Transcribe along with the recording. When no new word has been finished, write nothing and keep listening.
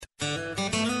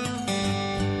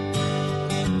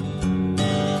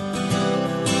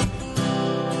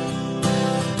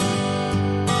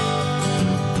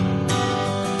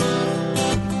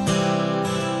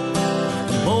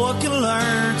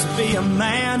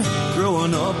man,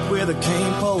 growing up with a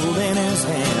cane pole in his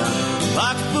hand.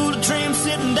 Pocket full of dreams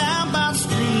sitting down by the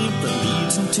stream that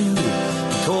leads him to the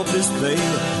Corpus Bay.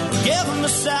 Give him a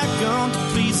shotgun to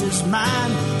please his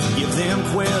mind. Give them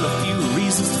quail a few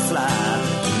reasons to fly.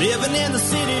 Living in the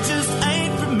city just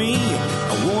ain't for me.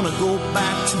 I wanna go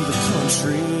back to the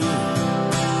country.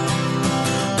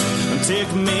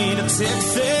 Take me to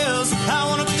Texas. I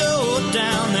wanna go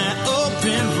down that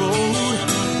open road.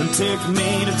 And take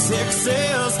me to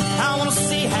Texas. I wanna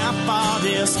see how far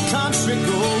this country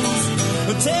goes.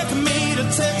 And take me to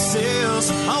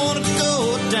Texas. I wanna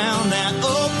go down that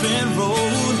open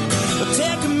road. And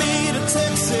take me to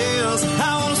Texas.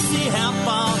 I wanna see how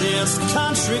far this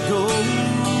country goes.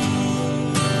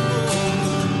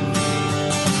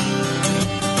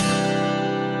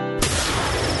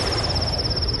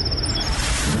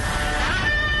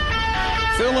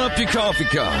 Fill up your coffee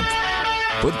cup,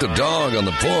 put the dog on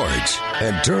the porch,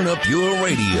 and turn up your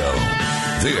radio.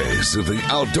 This is the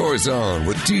Outdoor Zone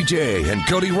with TJ and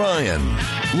Cody Ryan,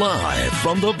 live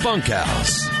from the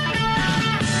bunkhouse.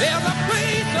 There's a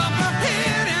place up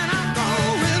ahead and I'm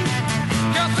going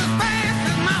just as fast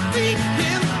as my feet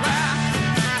can fly.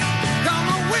 Come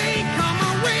away,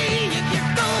 if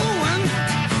you're going.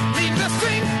 Leave the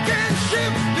sinking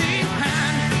ship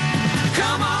behind.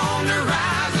 Come on to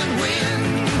rise and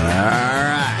win. All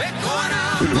right.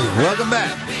 Welcome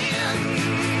back.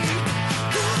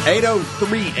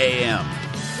 8:03 a.m.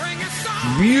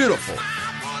 Beautiful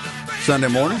Sunday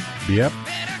morning. Yep.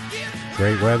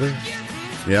 Great weather.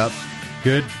 Yep.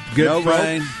 Good. No folks.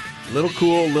 rain. A little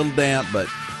cool, a little damp, but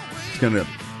it's going to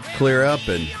clear up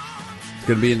and it's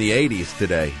going to be in the 80s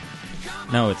today.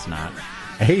 No, it's not.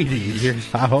 80.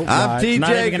 I hope I'm not. TJ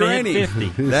Not even gonna hit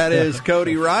Greaney. 50. That is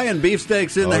Cody Ryan.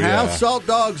 Beefsteak's in the house. Yeah. Salt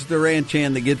Dog's the ranch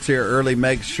hand that gets here early,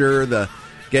 makes sure the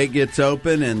gate gets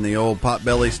open and the old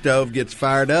potbelly stove gets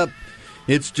fired up.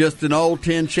 It's just an old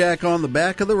tin shack on the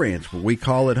back of the ranch, but we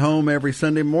call it home every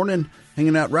Sunday morning,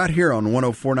 hanging out right here on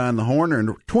 104.9 The Horn and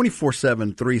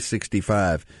 24/7,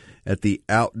 365 at the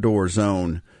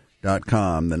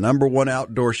OutdoorZone.com, the number one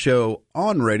outdoor show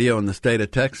on radio in the state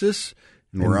of Texas.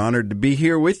 And we're honored to be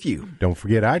here with you. Don't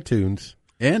forget iTunes.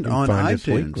 And You can on find us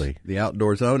iTunes, weekly. the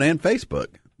Outdoor Zone, and Facebook,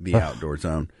 the Outdoor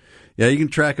Zone. Yeah, you can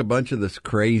track a bunch of this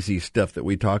crazy stuff that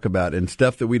we talk about, and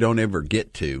stuff that we don't ever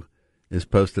get to is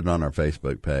posted on our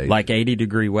Facebook page. Like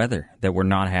 80-degree weather that we're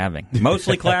not having.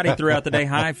 Mostly cloudy throughout the day,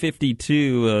 high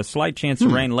 52, a slight chance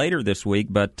of rain later this week,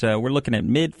 but we're looking at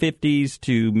mid-50s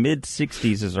to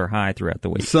mid-60s as our high throughout the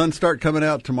week. Sun start coming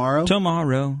out tomorrow?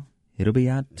 Tomorrow. It'll be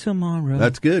out tomorrow.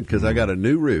 That's good, because I got a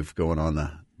new roof going on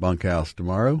the bunkhouse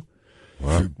tomorrow.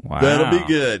 Wow. That'll be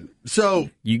good. So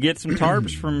You get some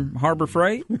tarps from Harbor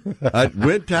Freight? I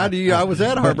was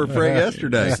at Harbor Freight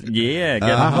yesterday. Yeah,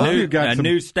 got a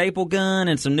new staple gun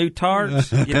and some new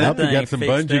tarps. Get I that hope you thing got some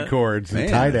fixed bungee up. cords and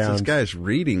Man, tie this downs. guy's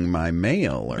reading my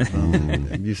mail or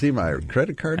something. You see my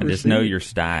credit card I just receipt? know your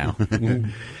style.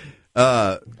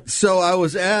 So I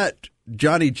was at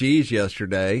Johnny G's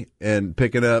yesterday and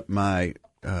picking up my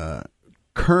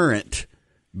current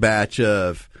batch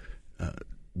of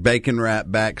bacon wrap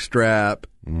backstrap,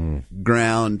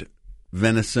 ground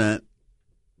venison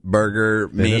burger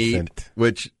meat,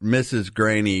 which Mrs.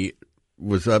 Greaney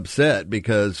was upset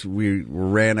because we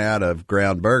ran out of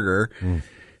ground burger.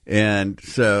 And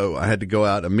so I had to go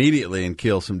out immediately and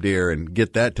kill some deer and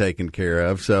get that taken care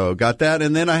of. So got that.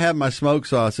 And then I had my smoked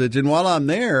sausage. And while I'm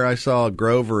there, I saw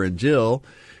Grover and Jill,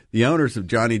 the owners of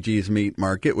Johnny G's Meat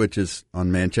Market, which is on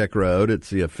Mancheck Road. It's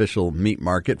the official meat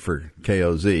market for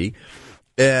KOZ.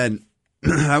 And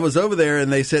I was over there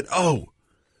and they said, oh,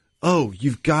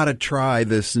 you've got to try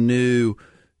this new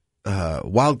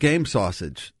wild game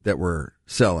sausage that we're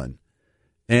selling.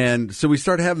 And so we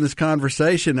started having this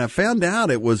conversation. I found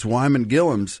out it was Wyman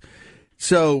Gillum's.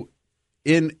 So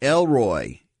in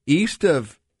Elroy, east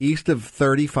of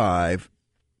 35,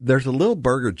 there's a little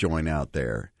burger joint out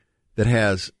there that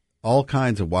has all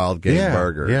kinds of wild game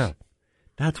burgers. Yeah.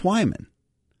 That's Wyman.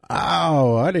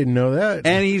 Oh, I didn't know that.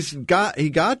 And he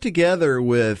got together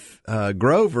with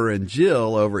Grover and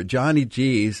Jill over at Johnny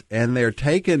G's, and they're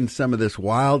taking some of this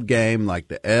wild game like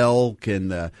the elk and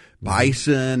the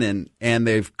bison, and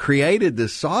they've created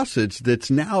this sausage that's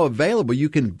now available. You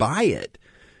can buy it.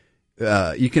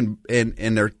 You can,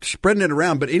 and they're spreading it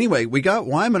around. But anyway, we got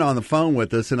Wyman on the phone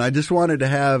with us, and I just wanted to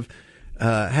have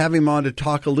him on to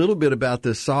talk a little bit about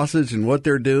this sausage and what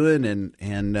they're doing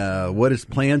and what his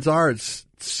plans are. It's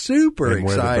super and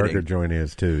where exciting. the burger joint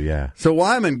is too, yeah. So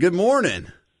Wyman, good morning.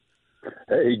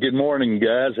 Hey, good morning,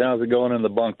 guys. How's it going in the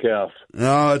bunkhouse?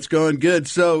 Oh, it's going good.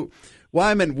 So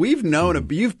Wyman, we've known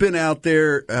you've been out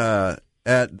there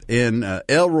in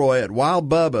Elroy at Wild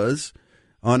Bubba's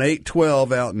on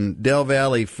 812 out in Del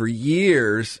Valley for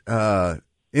years.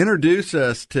 Introduce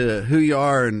us to who you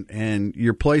are and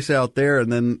your place out there,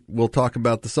 and then we'll talk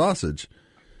about the sausage.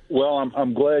 Well,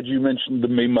 I'm glad you mentioned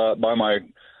me by my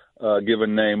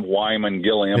given name, Wyman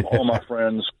Gilliam. All my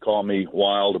friends call me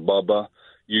Wild Bubba.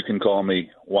 You can call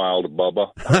me Wild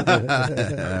Bubba.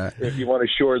 If you want to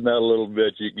shorten that a little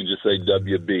bit, you can just say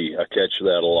WB. I catch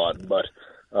that a lot. But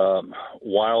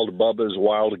Wild Bubba's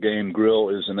Wild Game Grill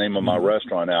is the name of my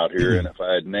restaurant out here. And if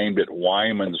I had named it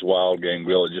Wyman's Wild Game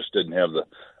Grill, it just didn't have the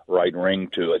right ring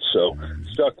to it. So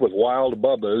stuck with Wild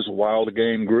Bubba's Wild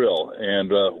Game Grill.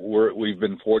 And we've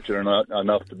been fortunate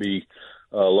enough to be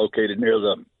located near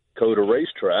the Coda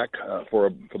racetrack for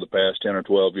the past 10 or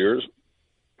 12 years.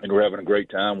 And we're having a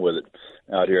great time with it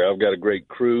out here. I've got a great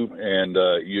crew, and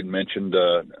you'd mentioned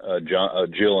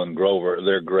Jill and Grover.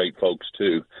 They're great folks,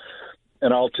 too.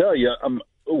 And I'll tell you,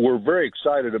 we're very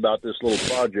excited about this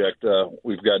little project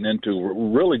we've gotten into.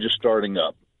 We're really just starting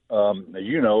up. As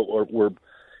you know,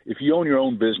 if you own your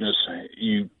own business,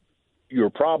 you're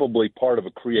probably part of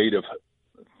a creative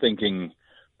thinking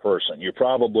person. You're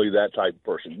probably that type of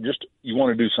person. You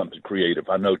want to do something creative.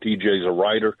 I know TJ's a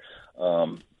writer.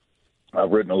 I've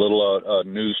written a little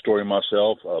news story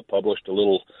myself, published a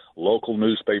little local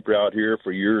newspaper out here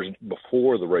for years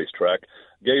before the racetrack.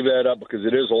 Gave that up because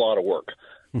it is a lot of work.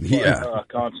 Yeah. But,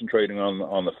 concentrating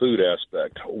on the food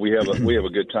aspect, we have a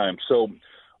good time. So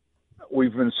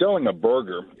we've been selling a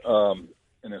burger,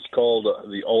 and it's called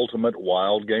the Ultimate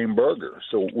Wild Game Burger.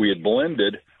 So we had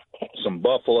blended some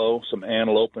buffalo, some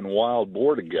antelope, and wild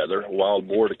boar together. Wild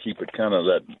boar to keep it kind of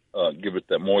give it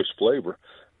that moist flavor.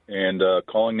 And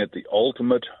calling it the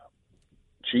Ultimate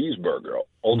Cheeseburger,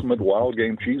 Ultimate Wild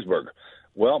Game Cheeseburger.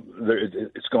 Well,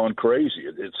 it's gone crazy.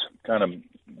 It's kind of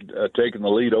taken the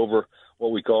lead over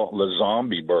what we call the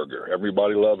zombie burger.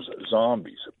 Everybody loves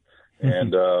zombies.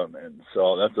 And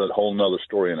so that's a whole nother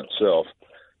story in itself.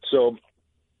 So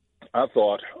I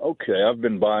thought, okay, I've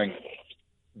been buying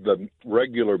the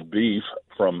regular beef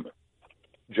from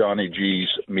Johnny G's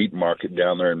meat market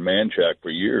down there in Manchac for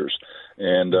years.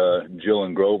 And Jill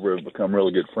and Grover have become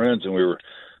really good friends, and we were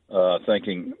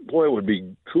thinking, boy, it would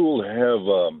be cool to have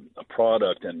a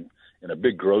product in a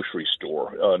big grocery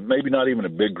store, maybe not even a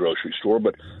big grocery store,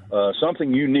 but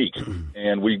something unique.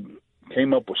 And we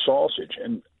came up with sausage.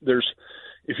 And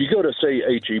if you go to, say,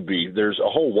 H-E-B, there's a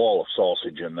whole wall of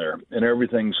sausage in there, and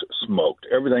everything's smoked.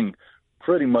 Everything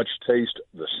pretty much tastes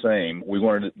the same. We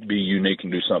wanted it to be unique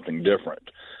and do something different.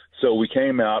 So we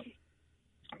came out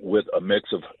with a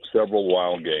mix of several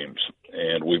wild games,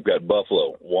 and we've got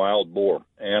buffalo, wild boar,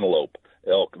 antelope,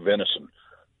 elk, venison,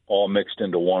 all mixed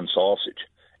into one sausage.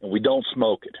 And we don't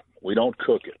smoke it. We don't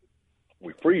cook it.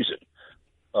 We freeze it.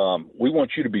 We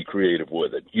want you to be creative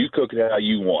with it. You cook it how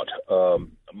you want.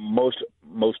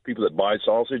 Most people that buy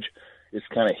sausage, it's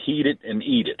kind of heat it and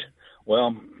eat it.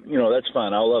 Well, that's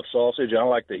fine. I love sausage. I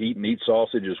like to heat and eat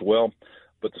sausage as well.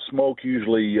 But the smoke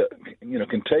usually,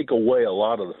 can take away a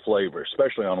lot of the flavor,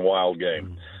 especially on wild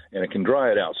game, and it can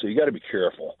dry it out. So you got to be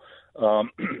careful.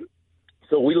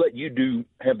 So we let you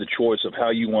have the choice of how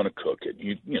you want to cook it.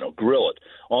 You grill it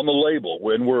on the label.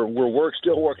 When we're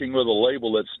still working with a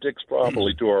label that sticks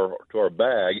properly to our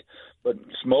bag, but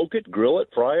smoke it, grill it,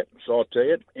 fry it,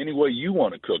 saute it, any way you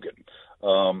want to cook it.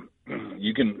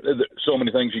 You can so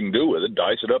many things you can do with it.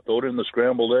 Dice it up, throw it in the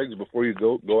scrambled eggs before you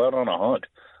go out on a hunt.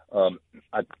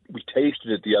 We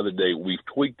tasted it the other day. We've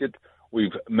tweaked it.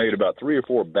 We've made about 3 or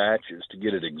 4 batches to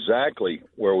get it exactly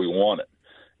where we want it.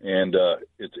 And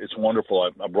it's wonderful.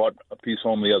 I brought a piece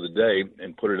home the other day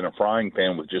and put it in a frying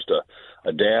pan with just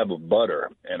a dab of butter,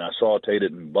 and I sauteed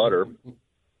it in butter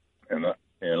and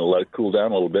let it cool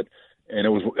down a little bit. And it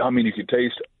was, you could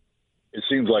taste, it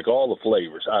seems like all the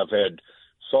flavors. I've had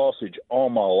sausage all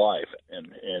my life, and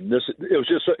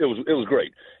it was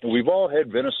great. And we've all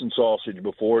had venison sausage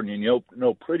before, and you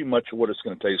know pretty much what it's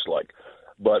going to taste like.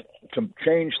 But to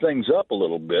change things up a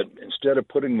little bit, instead of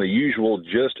putting the usual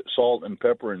just salt and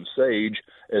pepper and sage,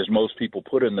 as most people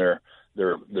put in their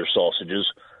sausages,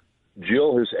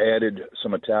 Jill has added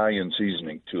some Italian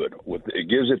seasoning to it. It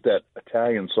gives it that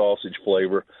Italian sausage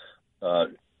flavor,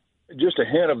 just a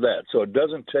hint of that, so it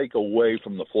doesn't take away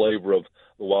from the flavor of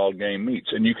the wild game meats.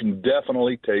 And you can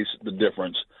definitely taste the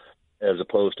difference as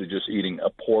opposed to just eating a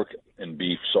pork and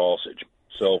beef sausage.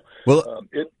 So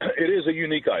it is a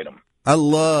unique item. I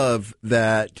love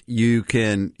that you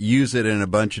can use it in a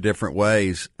bunch of different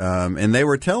ways. And they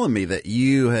were telling me that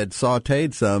you had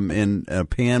sauteed some in a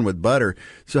pan with butter.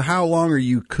 So how long are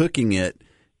you cooking it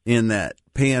in that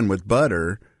pan with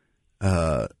butter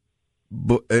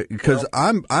because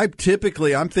I'm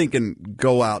thinking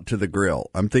go out to the grill.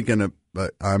 I'm thinking of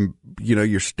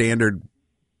your standard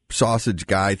sausage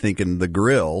guy thinking the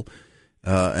grill,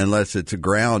 unless it's a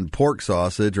ground pork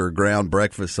sausage or a ground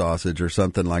breakfast sausage or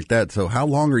something like that. So how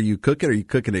long are you cooking? Are you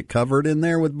cooking it covered in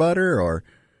there with butter or?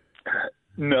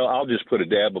 No, I'll just put a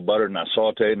dab of butter and I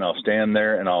saute it and I'll stand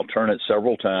there and I'll turn it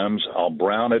several times. I'll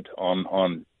brown it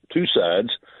on two sides.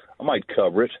 I might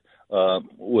cover it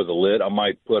with a lid. I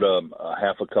might put a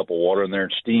half a cup of water in there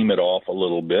and steam it off a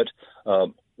little bit,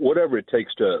 whatever it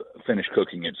takes to finish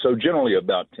cooking it. So generally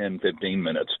about 10, 15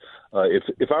 minutes.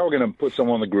 If I were going to put some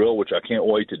on the grill, which I can't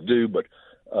wait to do, but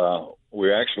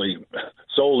we're actually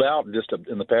sold out just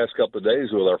in the past couple of days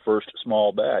with our first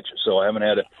small batch. So I haven't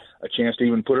had a chance to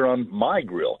even put it on my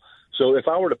grill. So if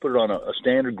I were to put it on a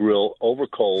standard grill over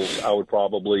coals, I would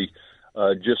probably,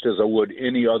 just as I would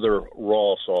any other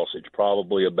raw sausage,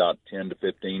 probably about 10 to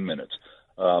 15 minutes.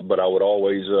 But I would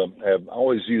always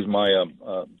use my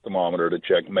thermometer to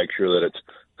check, make sure that it's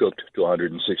cooked to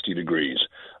 160 degrees,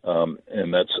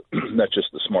 and that's just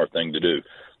the smart thing to do.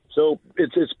 So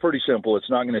it's pretty simple. It's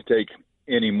not going to take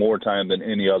any more time than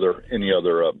any other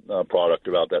product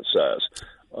about that size.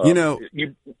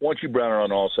 Once you brown it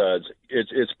on all sides,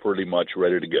 it's pretty much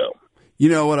ready to go. You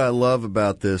know what I love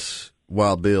about this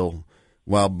Wild Bubba.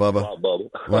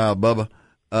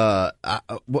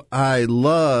 I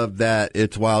love that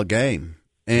it's wild game,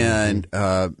 and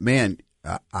man,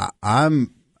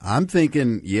 I'm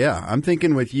thinking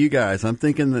with you guys. I'm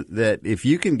thinking that if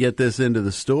you can get this into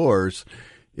the stores,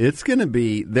 it's going to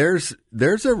be there's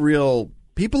a real.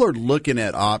 People are looking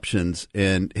at options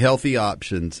and healthy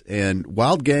options, and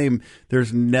wild game.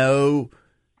 There's no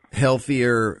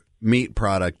healthier meat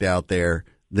product out there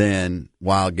than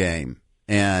wild game.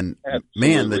 And absolutely.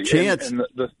 Man, the chance,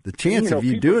 the chance of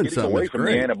you doing something away is from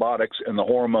great. The antibiotics and the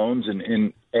hormones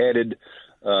and added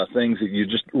things that you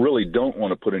just really don't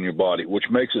want to put in your body, which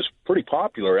makes us pretty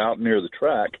popular out near the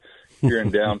track here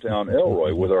in downtown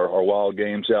Elroy with our wild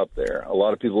games out there. A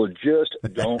lot of people just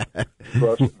don't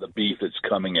trust the beef that's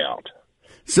coming out.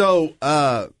 So,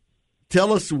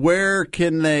 tell us where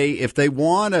can they, if they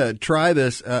want to try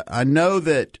this. I know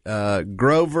that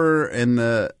Grover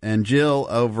and Jill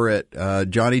over at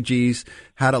Johnny G's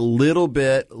had a little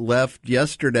bit left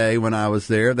yesterday when I was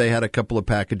there. They had a couple of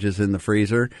packages in the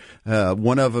freezer.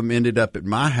 One of them ended up at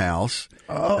my house,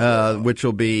 which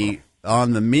will be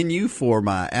on the menu for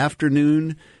my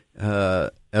afternoon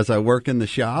as I work in the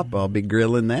shop. I'll be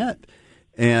grilling that.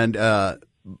 And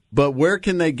but where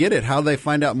can they get it? How do they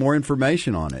find out more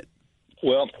information on it?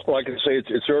 Well, like I say,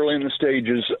 it's early in the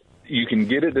stages. You can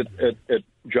get it at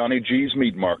Johnny G's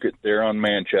Meat Market there on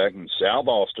Manchac in South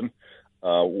Austin.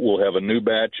 We'll have a new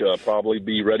batch probably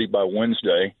be ready by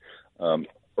Wednesday.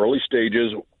 Early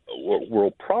stages,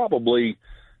 we'll probably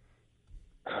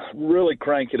really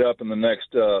crank it up in the next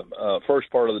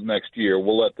first part of the next year.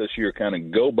 We'll let this year kind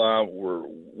of go by.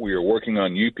 We are working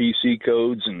on UPC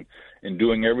codes and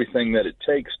doing everything that it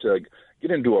takes to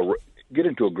get into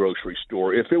a grocery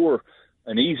store. If it were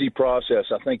an easy process,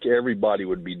 I think everybody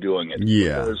would be doing it.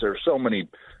 Yeah. Because there's so many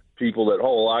people that,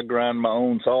 I grind my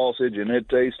own sausage and it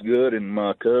tastes good, and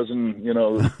my cousin,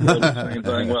 does the same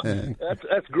thing. Well,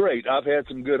 that's great. I've had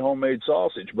some good homemade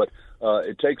sausage, but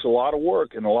it takes a lot of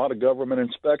work and a lot of government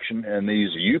inspection. And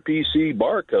these UPC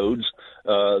barcodes,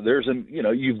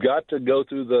 you've got to go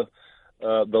through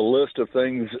the list of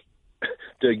things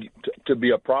to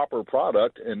be a proper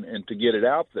product and to get it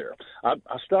out there.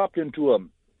 I stopped into a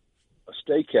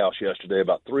steakhouse yesterday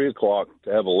about 3:00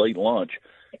 to have a late lunch,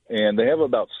 and they have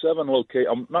about 7 locations.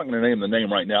 I'm not going to name the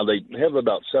name right now. They have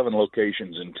about 7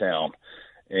 locations in town,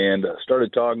 and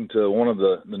started talking to one of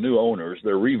the new owners.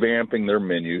 They're revamping their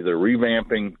menu. They're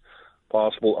revamping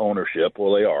possible ownership.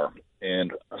 Well, they are.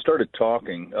 And I started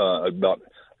talking about,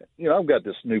 I've got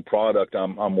this new product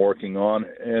I'm working on,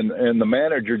 and the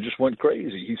manager just went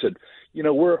crazy. He said,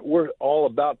 we're all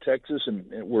about Texas, and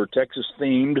we're Texas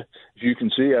themed, as you can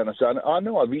see. And I said, I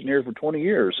know, I've eaten here for 20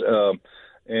 years.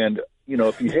 And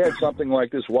if you had something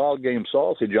like this wild game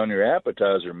sausage on your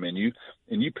appetizer menu,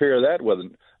 and you pair that with a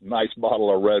nice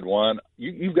bottle of red wine,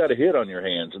 you've got a hit on your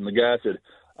hands. And the guy said,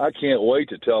 I can't wait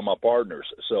to tell my partners.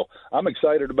 So I'm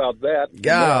excited about that.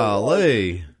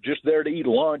 Golly. Just there to eat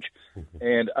lunch,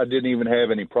 and I didn't even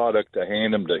have any product to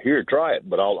hand him to, here, try it.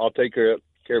 But I'll take care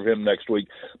of him next week.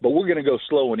 But we're going to go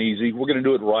slow and easy. We're going to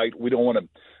do it right. We don't want to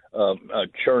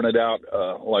churn it out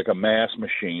like a mass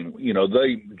machine.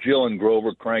 Jill and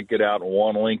Grover crank it out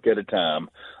one link at a time.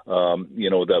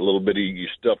 With that little bitty, you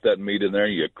stuff that meat in there,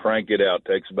 you crank it out.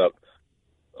 It takes about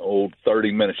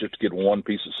 30 minutes just to get one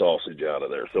piece of sausage out of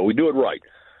there. So we do it right.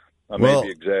 I may be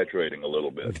exaggerating a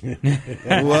little bit.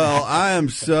 Well, I am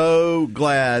so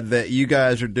glad that you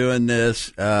guys are doing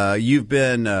this. You've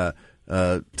been a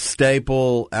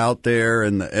staple out there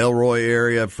in the Elroy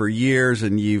area for years,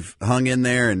 and you've hung in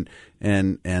there, and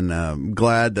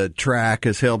glad the track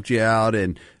has helped you out,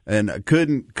 and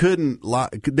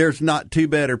there's not two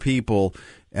better people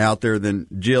out there than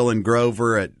Jill and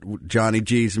Grover at Johnny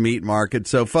G's Meat Market.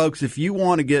 So, folks, if you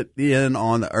want to get in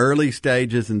on the early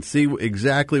stages and see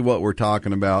exactly what we're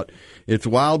talking about, it's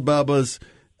Wild Bubba's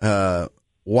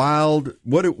Wild.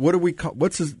 What do we call?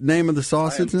 What's the name of the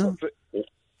sausage now?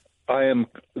 The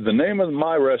name of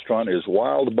my restaurant is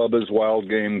Wild Bubba's Wild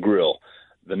Game Grill.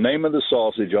 The name of the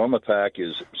sausage on the pack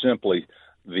is simply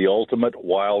the ultimate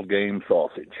wild game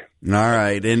sausage. All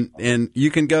right, and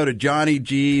you can go to Johnny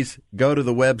G's, go to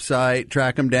the website,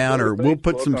 track them down, or we'll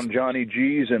put some on Johnny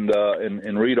G's and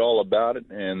read all about it.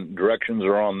 And directions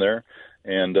are on there.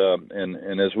 And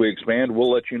as we expand,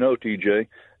 we'll let you know, TJ,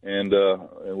 and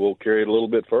we'll carry it a little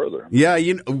bit further. Yeah,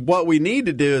 what we need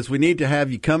to do is we need to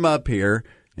have you come up here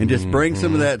and just bring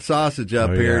some of that sausage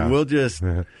up here, and we'll just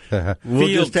have a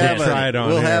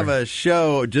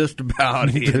show just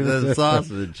about the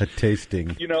sausage, a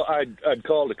tasting. You know, I'd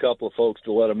called a couple of folks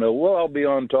to let them know. Well, I'll be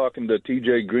on talking to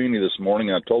TJ Greaney this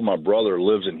morning. I told my brother who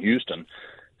lives in Houston,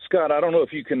 Scott. I don't know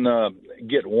if you can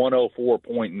get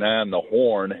 104.9 the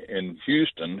Horn in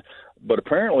Houston, but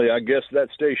apparently, I guess that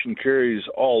station carries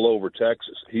all over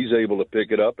Texas. He's able to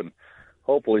pick it up, and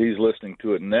hopefully he's listening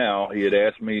to it now. He had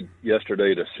asked me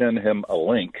yesterday to send him a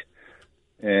link,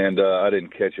 and I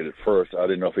didn't catch it at first. I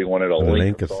didn't know if he wanted a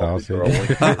link of sausage. Or a link.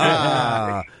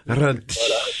 But,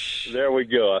 there we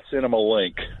go. I sent him a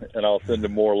link, and I'll send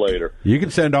him more later. You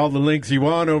can send all the links you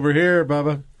want over here,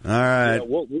 Bubba. All right.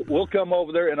 Yeah, we'll come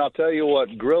over there, and I'll tell you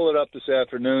what, grill it up this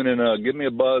afternoon, and give me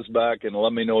a buzz back, and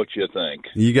let me know what you think.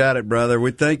 You got it, brother.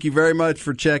 We thank you very much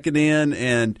for checking in,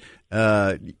 and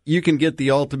you can get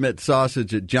the ultimate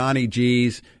sausage at Johnny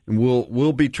G's, and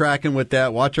we'll be tracking with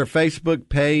that. Watch our Facebook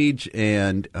page,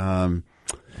 and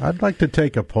I'd like to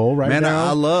take a poll right now.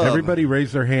 I love everybody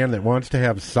raise their hand that wants to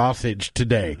have sausage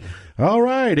today. All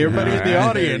right, everybody in the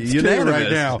audience too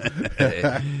right now.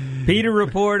 Peter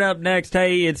Report up next.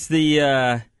 Hey, it's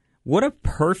the what a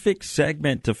perfect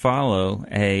segment to follow,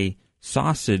 a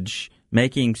sausage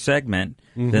making segment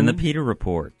than the Peter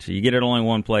Report. You get it only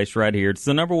one place right here. It's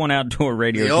the number one outdoor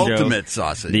radio show. The ultimate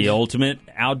sausage. The ultimate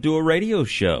outdoor radio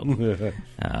show.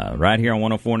 Right here on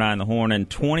 104.9 The Horn and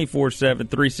 24/7,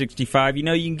 365. You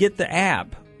know, you can get the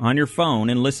app on your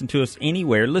phone and listen to us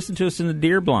anywhere. Listen to us in the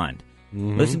deer blind.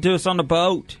 Listen to us on the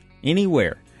boat.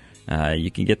 Anywhere.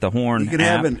 You can get the Horn app. You can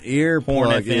app, have an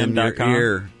earplug in your hornfm.com.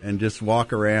 ear and just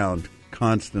walk around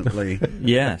constantly.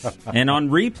 Yes. And on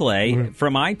replay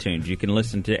from iTunes, you can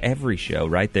listen to every show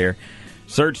right there.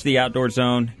 Search The Outdoor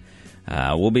Zone.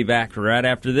 We'll be back right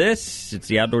after this. It's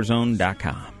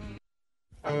theoutdoorzone.com.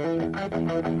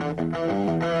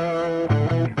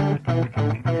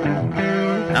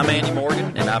 I'm Andy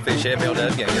Morgan, and I fish FLW,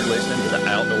 and you're listening to The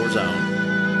Outdoor Zone.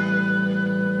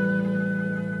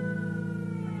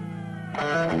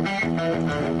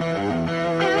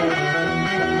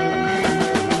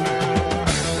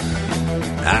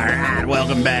 All right,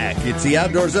 welcome back. It's the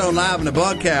Outdoor Zone live in the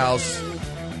bunkhouse.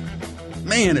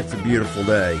 Man, it's a beautiful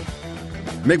day.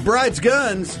 McBride's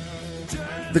Guns,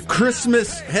 the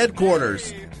Christmas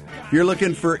headquarters. If you're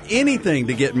looking for anything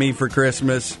to get me for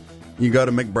Christmas, you go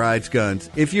to McBride's Guns.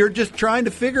 If you're just trying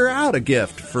to figure out a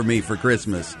gift for me for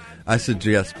Christmas, I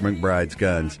suggest McBride's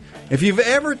Guns. If you've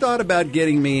ever thought about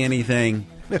getting me anything,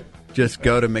 just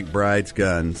go to McBride's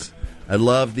Guns. I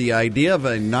love the idea of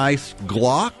a nice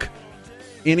Glock,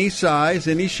 any size,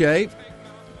 any shape.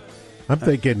 I'm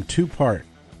thinking two-part.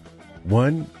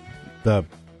 One, the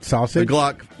sausage. The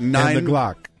Glock 9. And the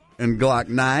Glock. And Glock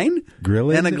 9.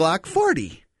 Grilling. And a Glock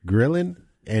 40. Grilling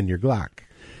and your Glock.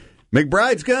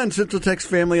 McBride's Guns, Central Texas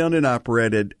family owned and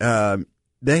operated.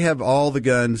 They have all the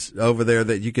guns over there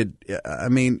that you could,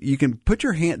 you can put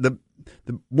your hand,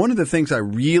 one of the things I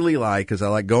really like is I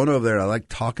like going over there and I like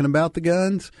talking about the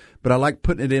guns, but I like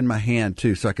putting it in my hand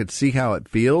too so I could see how it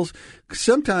feels.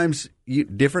 Sometimes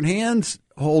different hands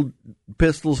hold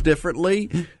pistols differently.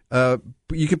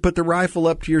 You can put the rifle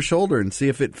up to your shoulder and see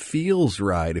if it feels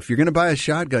right. If you're going to buy a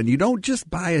shotgun, you don't just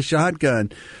buy a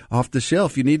shotgun off the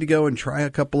shelf. You need to go and try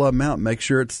a couple of them out and make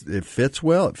sure it fits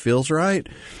well, it feels right.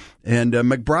 And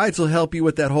McBride's will help you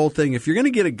with that whole thing. If you're going to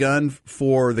get a gun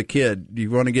for the kid, you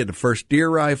want to get the first deer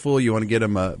rifle, you want to get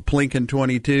him a Plinken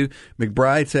 22,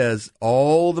 McBride's has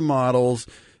all the models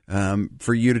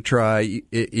for you to try.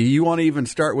 You want to even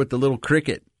start with the little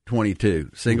cricket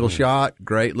 22. Single shot,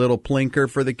 great little plinker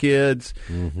for the kids,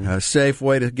 safe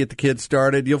way to get the kids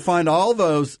started. You'll find all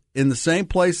those in the same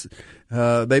place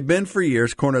they've been for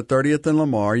years, corner 30th and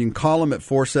Lamar. You can call them at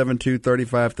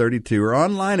 472-3532 or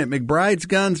online at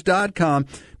McBride'sGuns.com.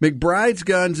 McBride's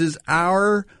Guns is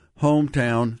our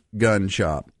hometown gun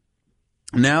shop.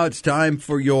 Now it's time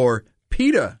for your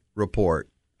PETA report.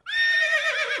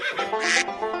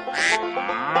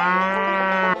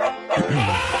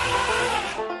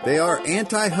 They are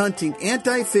anti-hunting,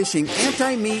 anti-fishing,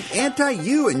 anti-meat,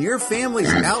 anti-you and your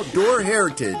family's outdoor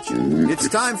heritage. It's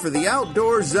time for the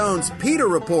Outdoor Zone's PETA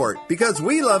Report, because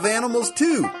we love animals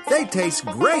too. They taste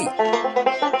great.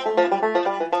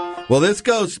 Well, this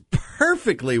goes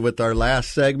perfectly with our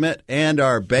last segment and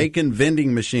our bacon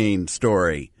vending machine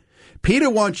story.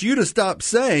 PETA wants you to stop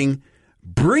saying,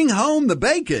 "Bring home the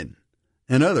bacon,"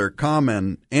 and other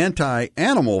common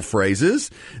anti-animal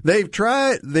phrases. They're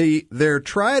tried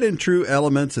and true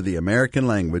elements of the American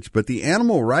language, but the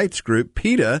animal rights group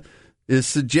PETA is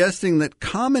suggesting that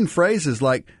common phrases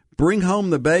like "bring home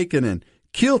the bacon" and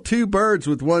 "kill two birds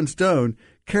with one stone"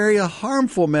 carry a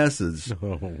harmful message.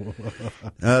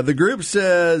 The group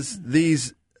says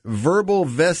these verbal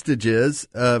vestiges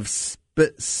of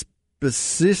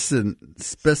speciesism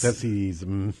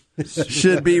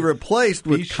should be replaced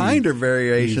with kinder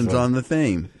variations on the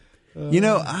theme.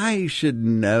 I should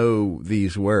know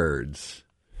these words.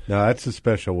 No, that's a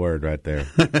special word right there.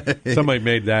 Somebody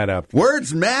made that up.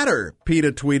 Words matter,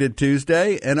 PETA tweeted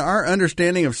Tuesday, and our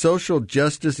understanding of social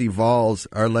justice evolves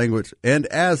our language. And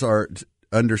as our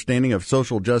understanding of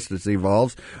social justice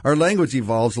evolves, our language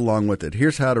evolves along with it.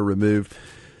 Here's how to remove...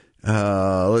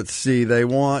 let's see. They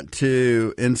want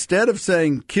to, instead of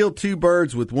saying "kill two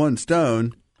birds with one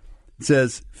stone," it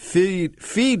says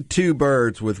feed two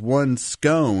birds with one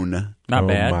scone. Not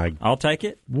bad. I'll take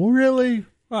it. Really?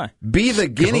 Why? Be the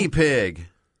guinea pig.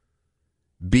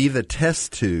 Be the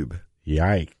test tube.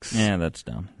 Yikes. Yeah, that's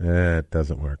dumb. That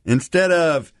doesn't work. Instead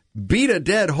of beat a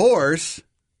dead horse,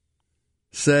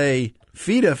 say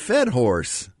feed a fed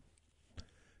horse.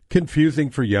 Confusing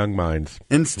for young minds.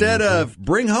 Instead of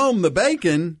bring home the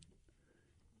bacon,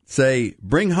 say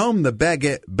bring home the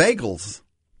bagels.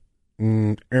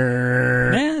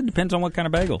 Yeah, it depends on what kind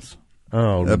of bagels.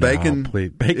 Oh, a bacon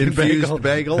infused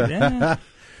bagel. Yeah.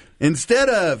 Instead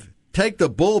of take the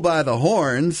bull by the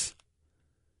horns,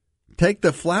 take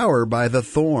the flower by the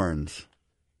thorns.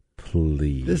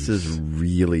 Please. This is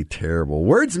really terrible.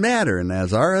 Words matter, and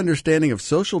as our understanding of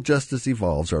social justice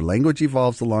evolves, our language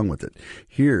evolves along with it.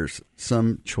 Here's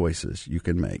some choices you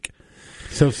can make.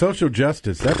 So social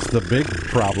justice, that's the big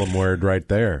problem word right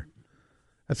there.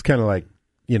 That's kind of like,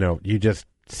 you just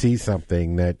see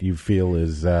something that you feel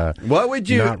is what would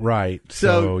you not right.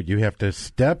 So you have to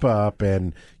step up,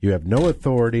 and you have no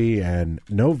authority and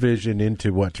no vision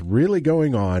into what's really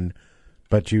going on.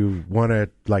 But you want to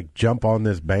jump on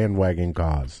this bandwagon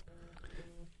cause.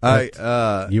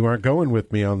 You aren't going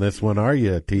with me on this one, are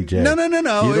you, TJ? No.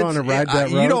 You don't want to ride that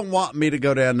road? You don't want me to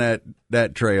go down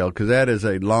that trail, because that is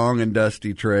a long and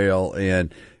dusty trail.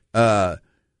 And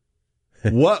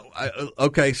what?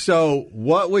 Okay, so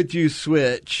what would you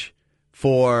switch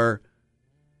for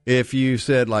if you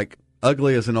said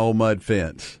ugly as an old mud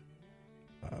fence?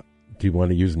 Do you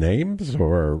want to use names,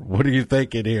 or what are you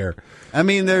thinking here? I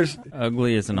mean, there's...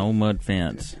 Ugly as an old mud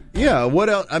fence. Yeah, what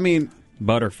else? I mean...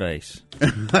 Butterface.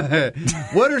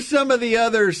 What are some of the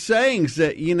other sayings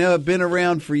that, have been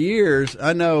around for years?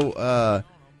 I know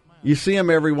you see them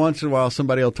every once in a while.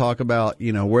 Somebody will talk about,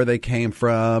 where they came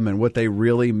from and what they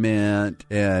really meant.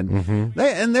 And,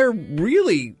 they're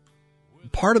really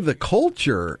part of the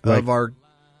culture of our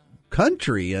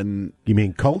country. And you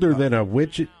mean colder than a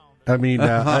witch... I mean,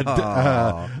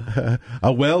 a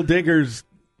well digger's,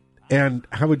 and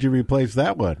how would you replace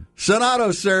that one? Sun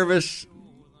Auto Service.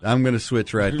 I'm going to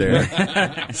switch right there.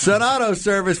 Sun Auto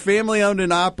Service, family owned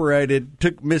and operated.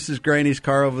 Took Mrs. Greaney's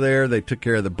car over there. They took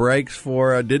care of the brakes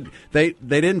for her. They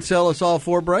didn't sell us all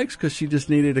 4 brakes because she just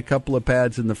needed a couple of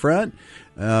pads in the front.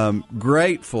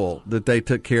 Grateful that they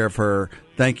took care of her.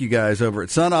 Thank you guys over at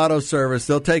Sun Auto Service.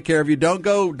 They'll take care of you.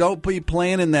 Don't be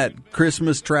planning that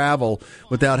Christmas travel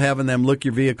without having them look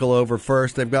your vehicle over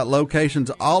first. They've got locations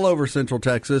all over Central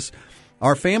Texas.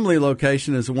 Our family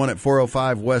location is the one at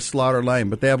 405 West Slaughter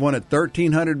Lane, but they have one at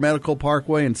 1300 Medical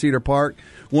Parkway in Cedar Park,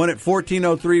 one at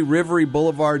 1403 Rivery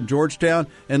Boulevard in Georgetown,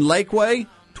 and Lakeway,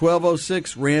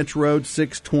 1206 Ranch Road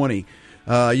 620.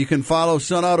 You can follow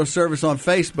Sun Auto Service on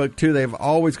Facebook, too. They've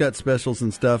always got specials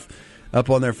and stuff up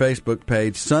on their Facebook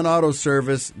page,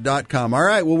 sunautoservice.com. All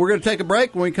right, well, we're going to take a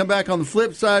break. When we come back on the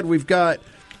flip side, we've got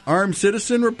Armed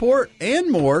Citizen Report and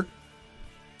more.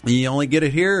 You only get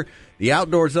it here, the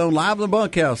Outdoor Zone, live in the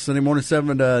bunkhouse, Sunday morning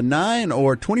 7 to 9,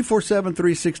 or 24/7,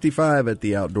 365 at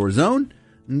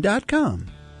theoutdoorzone.com.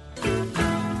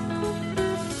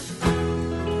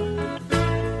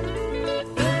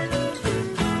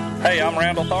 Hey, I'm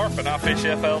Randall Tharp, and I fish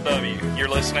FLW. You're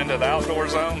listening to the Outdoor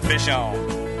Zone. Fish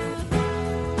on.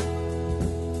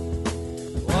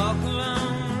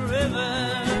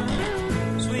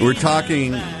 We're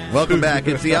talking, welcome back,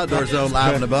 it's the Outdoor Zone,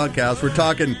 live in the bunkhouse. We're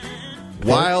talking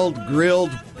wild grilled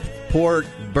pork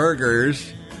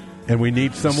burgers. And we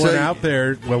need someone out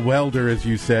there, a welder, as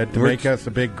you said, to make us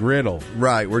a big griddle.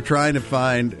 Right. We're trying to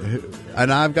find,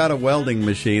 and I've got a welding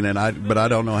machine, but I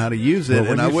don't know how to use it.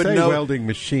 Well, and I wouldn't know welding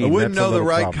machine. I wouldn't know the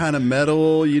right problem. kind of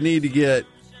metal. You need to get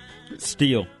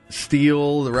Steel,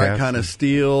 the right kind of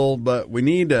steel. But we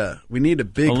need a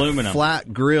big aluminum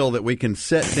flat grill that we can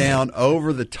set down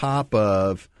over the top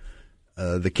of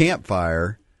the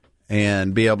campfire.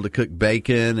 And be able to cook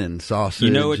bacon and sausage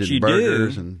and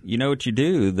burgers. You know what you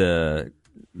do? The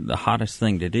hottest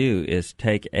thing to do is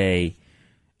take the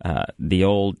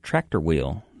old tractor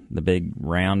wheel, the big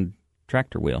round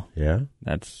tractor wheel. Yeah.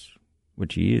 That's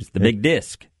what you use. The big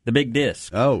disc. The big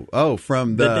disc. Oh,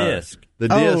 from the disc. The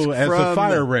disc as a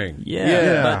fire ring.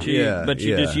 Yeah. But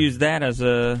you just use that as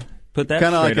a... Put that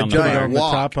kind of like a giant wok.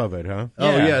 On the top of it, huh?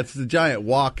 Oh, yeah, it's the giant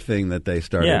wok thing that they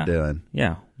started doing.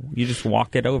 Yeah, you just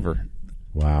walk it over.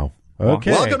 Wow.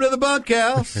 Okay. Welcome to the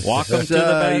bunkhouse. Welcome to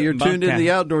the You're tuned in to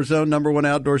the Outdoor Zone, #1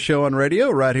 outdoor show on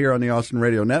radio, right here on the Austin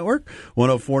Radio Network.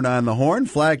 104.9 The Horn,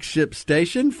 flagship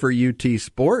station for UT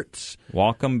Sports.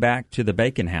 Welcome back to the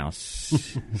Bacon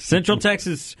House. Central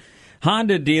Texas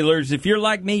Honda dealers, if you're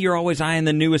like me, you're always eyeing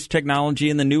the newest technology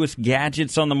and the newest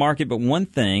gadgets on the market. But one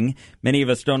thing many of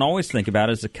us don't always think about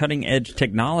is the cutting-edge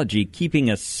technology keeping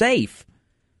us safe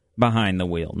behind the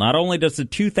wheel. Not only does the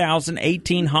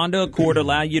 2018 Honda Accord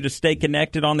allow you to stay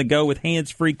connected on the go with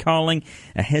hands-free calling,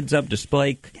 a heads-up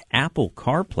display, Apple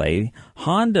CarPlay,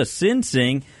 Honda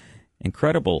Sensing,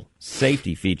 incredible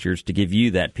safety features to give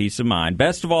you that peace of mind.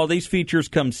 Best of all, these features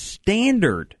come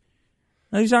standard.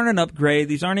 Now, these aren't an upgrade.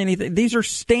 These aren't anything. These are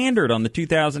standard on the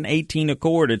 2018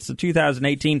 Accord. It's the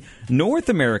 2018 North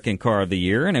American Car of the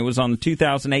Year, and it was on the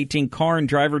 2018 Car and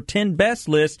Driver 10 Best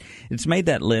list. It's made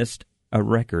that list a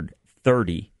record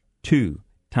 32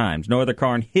 times. No other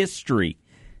car in history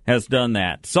has done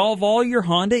that. Solve all your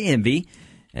Honda envy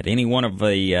at any one of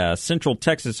the Central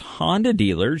Texas Honda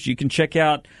dealers. You can check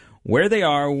out where they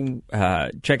are,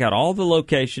 check out all the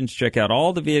locations, check out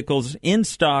all the vehicles in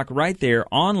stock right there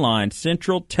online,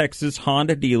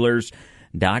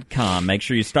 CentralTexasHondaDealers.com. Make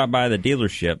sure you stop by the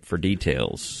dealership for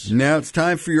details. Now it's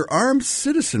time for your Armed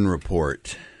Citizen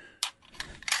Report.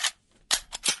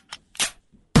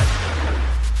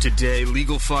 Today,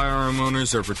 legal firearm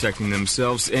owners are protecting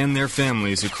themselves and their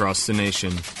families across the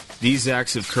nation. These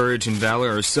acts of courage and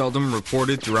valor are seldom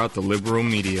reported throughout the liberal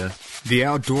media. The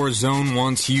Outdoor Zone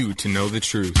wants you to know the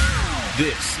truth.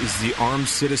 This is the Armed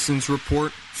Citizens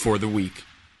Report for the week.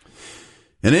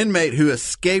 An inmate who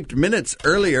escaped minutes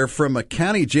earlier from a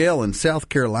county jail in South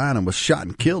Carolina was shot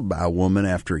and killed by a woman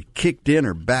after he kicked in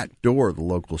her back door, the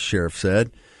local sheriff said.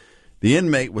 The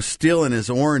inmate was still in his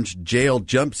orange jail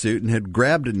jumpsuit and had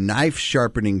grabbed a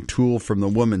knife-sharpening tool from the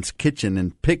woman's kitchen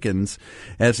in Pickens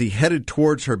as he headed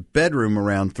towards her bedroom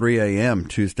around 3 a.m.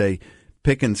 Tuesday.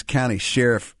 Pickens County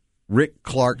Sheriff Rick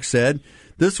Clark said,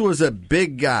 "This was a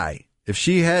big guy. If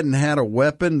she hadn't had a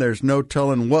weapon, there's no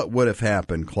telling what would have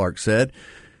happened," Clark said.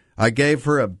 "I gave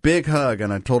her a big hug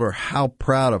and I told her how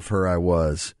proud of her I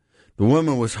was." The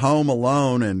woman was home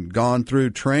alone and gone through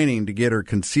training to get her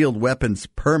concealed weapons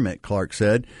permit, Clark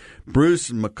said.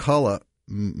 Bruce McLaughlin,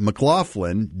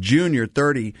 Jr.,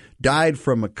 30, died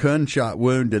from a gunshot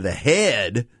wound to the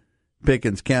head,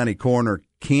 Pickens County Coroner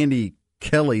Candy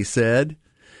Kelly said.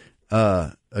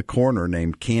 A coroner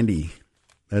named Candy.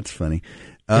 That's funny.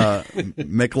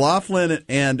 McLaughlin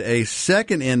and a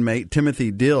second inmate,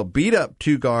 Timothy Dill, beat up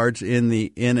two guards in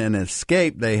an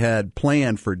escape they had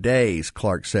planned for days,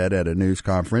 Clark said at a news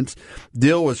conference.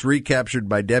 Dill was recaptured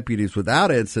by deputies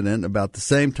without incident about the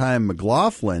same time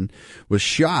McLaughlin was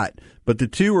shot, but the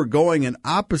two were going in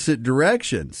opposite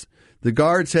directions. The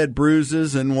guards had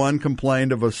bruises and one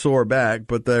complained of a sore back,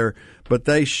 but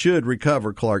they should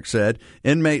recover, Clark said.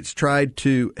 Inmates tried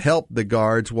to help the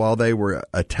guards while they were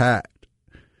attacked.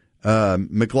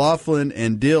 McLaughlin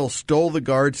and Dill stole the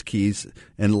guards' keys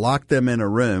and locked them in a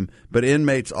room, but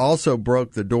inmates also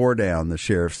broke the door down, the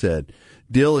sheriff said.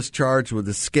 Dill is charged with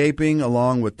escaping,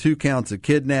 along with 2 counts of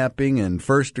kidnapping and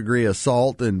first-degree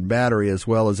assault and battery, as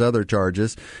well as other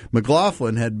charges.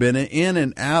 McLaughlin had been in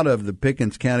and out of the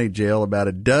Pickens County Jail about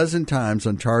a dozen times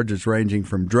on charges ranging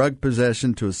from drug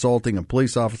possession to assaulting a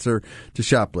police officer to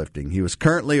shoplifting. He was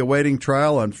currently awaiting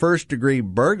trial on first-degree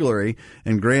burglary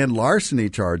and grand larceny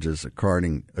charges,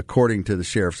 according to the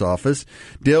sheriff's office.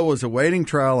 Dill was awaiting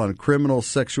trial on criminal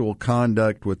sexual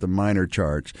conduct with the minor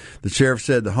charge. The sheriff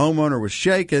said the homeowner was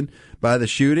shaken by the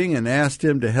shooting and asked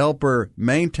him to help her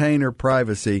maintain her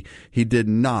privacy. He did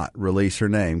not release her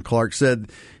name. Clark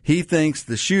said he thinks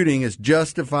the shooting is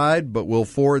justified, but will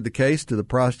forward the case to the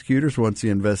prosecutors once the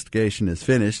investigation is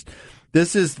finished.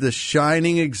 This is the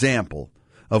shining example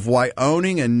of why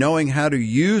owning and knowing how to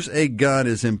use a gun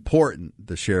is important,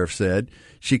 the sheriff said.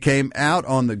 She came out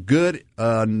on the good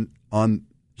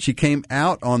She came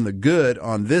out on the good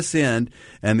on this end,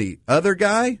 and the other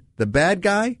guy, the bad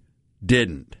guy,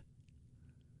 didn't.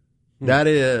 That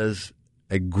is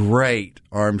a great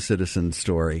armed citizen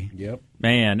story. Yep,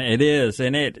 man, it is,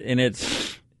 and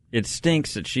it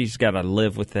stinks that she's got to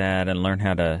live with that and learn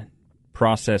how to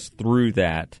process through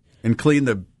that and clean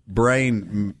the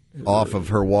brain off of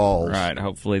her walls. Right.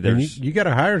 Hopefully, there's you got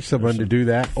to hire someone to do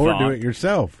that, or do it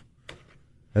yourself.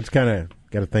 That's kind of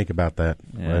got to think about that.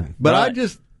 Yeah.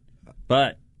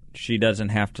 But she doesn't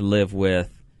have to live with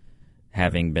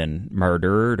having been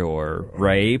murdered or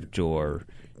raped or,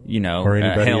 or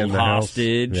held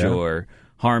hostage or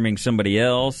harming somebody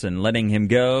else and letting him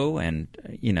go. And,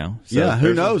 So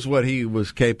who knows what he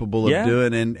was capable of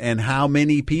doing and how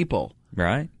many people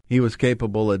he was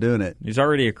capable of doing it. He's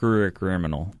already a career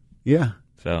criminal. Yeah.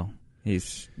 So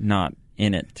he's not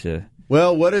in it to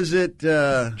what is it?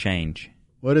 Change.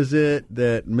 What is it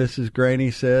that Mrs.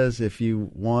 Greaney says? If you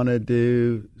want to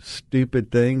do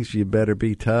stupid things, you better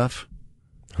be tough.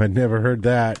 I never heard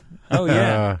that. Oh,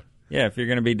 yeah. If you're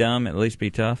going to be dumb, at least be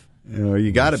tough.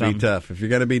 You got to be tough. If you're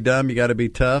going to be dumb, you got to be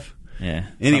tough. Yeah.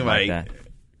 Anyway. Like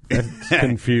that's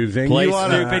confusing. Play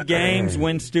stupid games,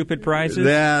 win stupid prizes.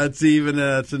 Yeah,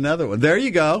 it's another one. There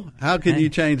you go. How can you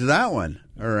change that one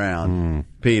around,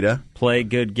 PETA? Play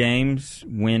good games,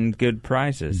 win good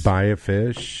prizes. Buy a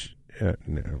fish.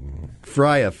 No.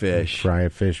 Fry a fish. Fry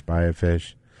a fish, buy a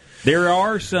fish. There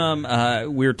are some,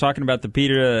 we were talking about the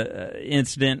PETA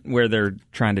incident where they're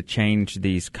trying to change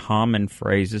these common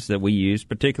phrases that we use,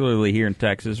 particularly here in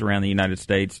Texas, around the United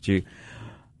States, to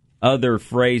other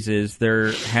phrases.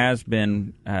 There has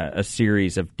been a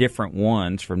series of different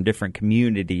ones from different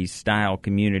communities, style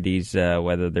communities,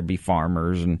 whether there be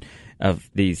farmers, and of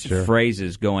these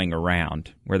phrases going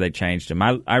around where they changed them.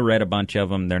 I read a bunch of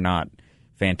them. They're not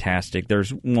fantastic. There's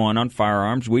one on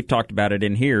firearms. We've talked about it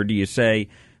in here. Do you say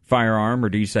firearm or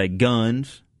do you say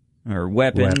guns or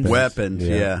weapons? Weapons,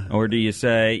 yeah. Or do you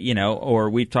say,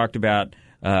 or we've talked about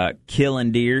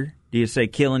killing deer. Do you say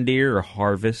killing deer or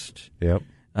harvest? Yep.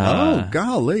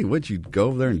 Golly, would you go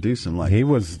over there and do some he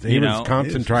was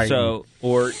concentrating. So,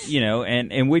 or,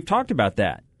 and we've talked about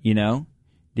that, Do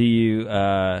you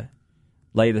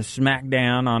lay the smack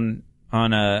down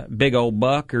on a big old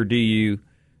buck, or do you,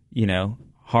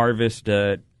 harvest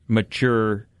a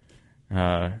mature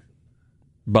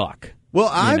buck? Well,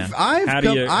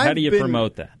 how do you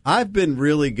promote that? I've been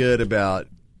really good about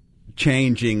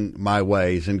changing my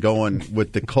ways and going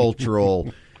with the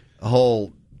cultural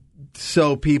whole,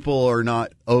 so people are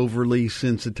not overly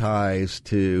sensitized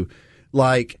to,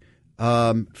 like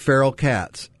feral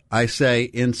cats. I say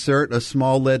insert a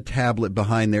small lead tablet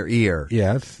behind their ear.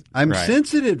 Yes. I'm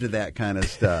sensitive to that kind of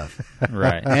stuff.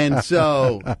 Right. And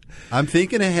so I'm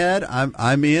thinking ahead.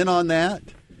 I'm in on that.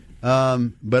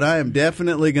 But I am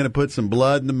definitely going to put some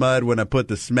blood in the mud when I put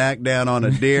the smack down on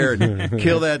a deer and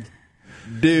kill that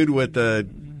dude with a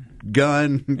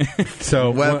gun,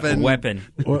 weapon.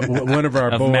 One of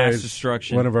our boys, mass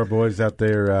destruction. One of our boys out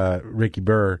there, Ricky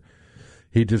Burr,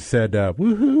 he just said,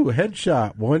 "Woohoo!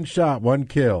 Headshot, one shot, one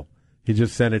kill." He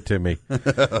just sent it to me.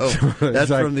 That's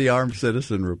from the Armed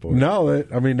Citizen Report. No,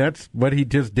 that's what he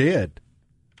just did.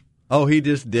 Oh, he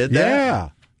just did that? Yeah.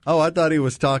 Oh, I thought he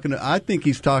was talking. I think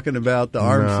he's talking about the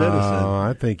armed citizen.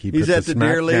 I think he's at the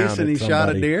deer lease and he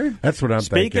shot a deer. That's what I'm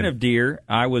thinking. Speaking of deer,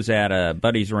 I was at a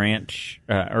buddy's ranch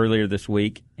earlier this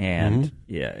week, and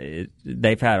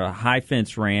they've had a high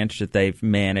fence ranch that they've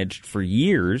managed for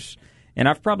years. And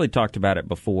I've probably talked about it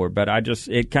before, but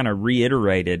it kind of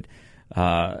reiterated,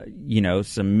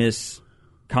 some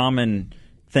common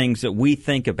things that we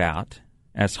think about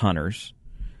as hunters.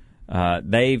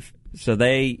 They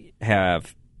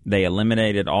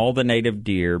eliminated all the native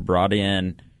deer, brought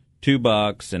in 2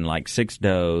 bucks and like 6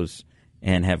 does,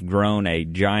 and have grown a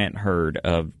giant herd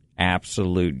of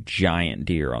absolute giant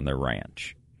deer on their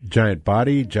ranch. Giant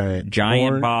body, giant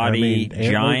horn, body, antlers?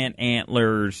 giant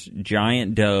antlers,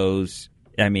 giant does.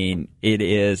 I mean, it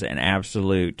is an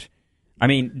absolute. I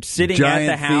mean, sitting giant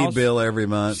at the house, feed bill every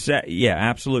month.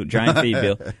 Absolute giant feed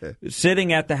bill.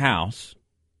 Sitting at the house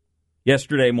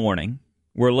yesterday morning,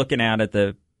 we're looking out at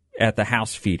the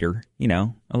house feeder. You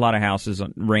know, a lot of houses,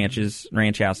 ranch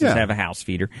houses have a house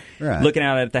feeder. Right. Looking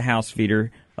out at the house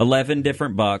feeder, 11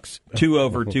 different bucks, 2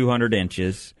 over 200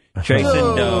 inches. Chasing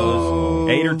does,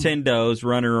 8 or 10 does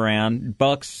running around,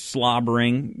 bucks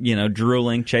slobbering,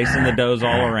 drooling, chasing the does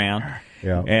all around.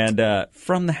 Yeah. And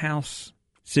from the house,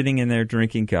 sitting in there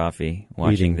drinking coffee,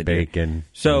 watching Eating the deer. bacon,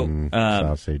 So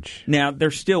sausage. Now, they're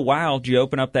still wild. You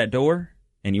open up that door,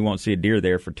 and you won't see a deer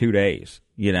there for 2 days.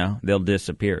 They'll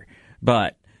disappear.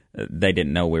 But they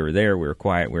didn't know we were there. We were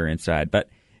quiet. We were inside. But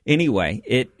anyway,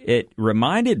 it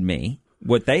reminded me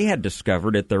what they had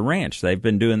discovered at their ranch. They've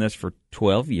been doing this for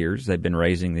 12 years. They've been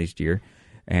raising these deer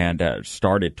and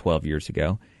started 12 years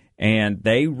ago. And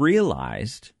they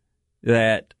realized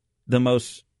that the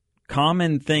most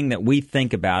common thing that we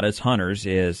think about as hunters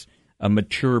is a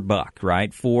mature buck,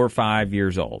 right? 4 or 5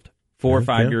 years old. 4 or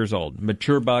 5 years old.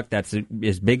 Mature buck, that's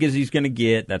as big as he's going to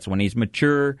get. That's when he's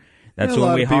mature. That's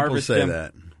when we harvest him.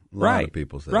 That. A lot of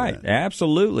people say right, that.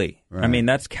 Absolutely. Right. I mean,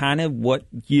 that's kind of what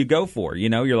you go for.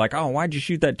 You're like, oh, why'd you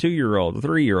shoot that 2-year-old,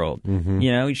 3-year-old? Mm-hmm.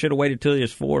 You should have waited till he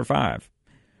was 4 or 5,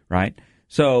 right?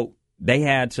 So they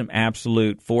had some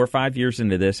absolute 4 or 5 years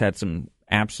into this, had some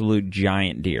absolute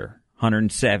giant deer,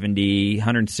 170,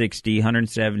 160,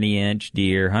 170-inch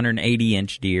deer,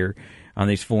 180-inch deer on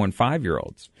these 4 and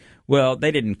 5-year-olds. Well,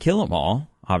 they didn't kill them all,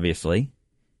 obviously.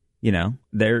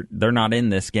 They're not in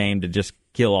this game to just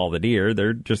kill all the deer.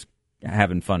 They're just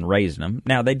having fun raising them.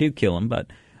 Now, they do kill them, but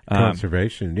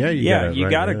conservation. You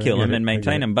got to kill them and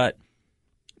maintain them. But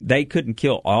they couldn't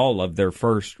kill all of their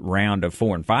first round of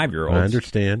 4 and 5-year-olds. I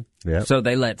understand. Yeah. So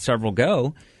they let several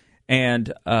go.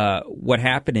 And what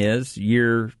happened is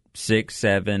year 6,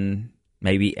 7,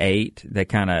 maybe 8, they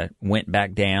kind of went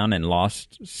back down and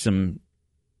lost some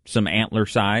antler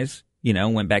size.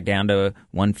 Went back down to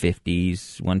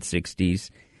 150s, 160s.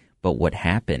 But what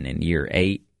happened in year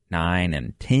 8, 9,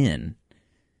 and 10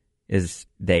 is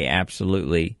they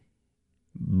absolutely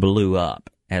blew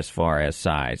up as far as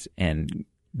size. And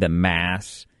the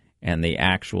mass and the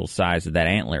actual size of that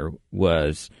antler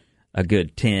was a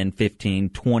good 10, 15,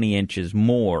 20 inches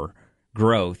more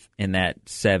growth in that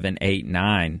 7, 8,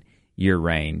 9 year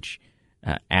range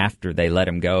after they let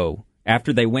them go,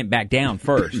 after they went back down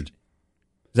first.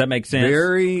 Does that make sense?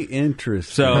 Very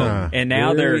interesting. So, and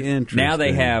now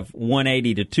they have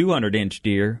 180 to 200 inch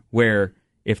deer, where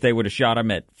if they would have shot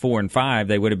them at 4 and 5,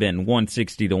 they would have been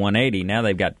 160 to 180. Now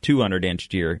they've got 200 inch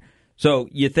deer. So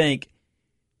you think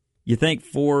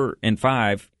 4 and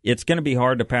 5, it's going to be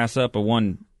hard to pass up a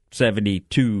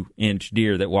 172 inch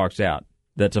deer that walks out.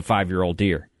 That's a 5-year-old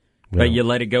deer. Yeah. But you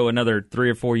let it go another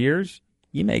 3 or 4 years,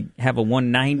 you may have a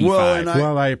 195.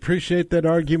 Well, I appreciate that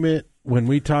argument. When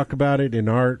we talk about it in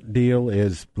our deal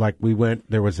is like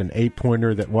there was an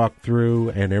 8-pointer that walked through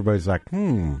and everybody's like,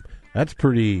 that's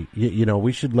pretty,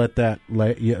 we should let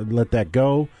that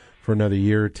go for another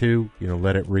year or two,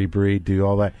 let it rebreed, do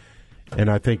all that. And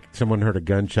I think someone heard a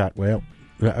gunshot,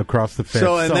 across the fence,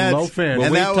 low fence.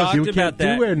 Well,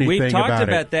 we've talked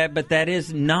about that, but that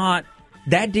is not.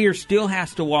 That deer still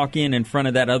has to walk in front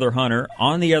of that other hunter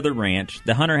on the other ranch.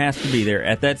 The hunter has to be there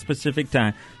at that specific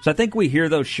time. So I think we hear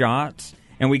those shots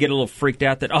and we get a little freaked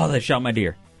out that, they shot my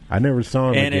deer. I never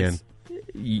saw him again.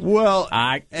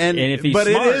 If he's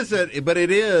smart. But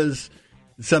it is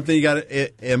something you got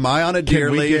to. Am I on a deer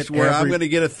lease where I'm going to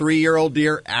get a 3-year-old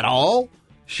deer at all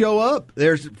show up?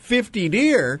 There's 50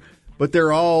 deer, but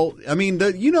they're all. I mean,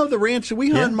 the ranch that we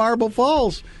hunt in Marble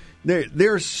Falls.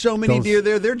 There's so many deer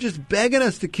there. They're just begging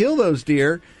us to kill those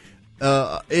deer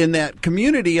in that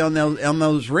community on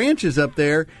those ranches up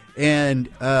there.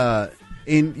 But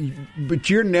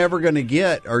you're never going to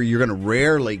get, or you're going to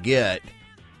rarely get,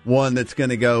 one that's going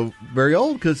to go very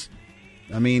old because,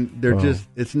 they're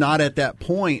it's not at that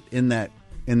point in that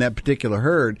particular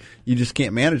herd. You just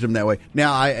can't manage them that way.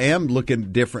 Now, I am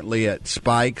looking differently at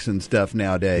spikes and stuff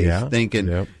nowadays, thinking.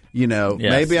 Yep.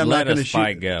 Maybe I'm not going to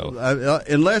shoot go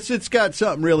unless it's got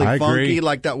something really funky,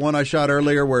 like that one I shot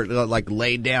earlier, where it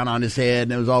laid down on his head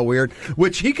and it was all weird.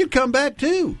 Which he could come back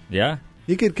too. Yeah,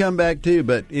 he could come back too.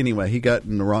 But anyway, he got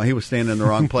in the wrong. He was standing in the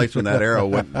wrong place when that arrow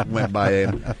went by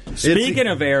him. Speaking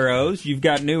of arrows, you've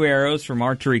got new arrows from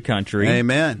Archery Country.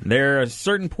 Amen. They're a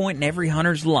certain point in every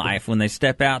hunter's life when they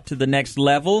step out to the next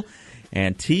level,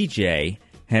 and TJ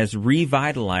has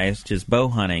revitalized his bow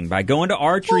hunting by going to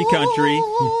archery country,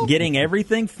 getting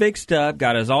everything fixed up,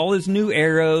 got all his new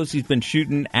arrows. He's been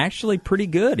shooting actually pretty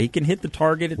good. He can hit the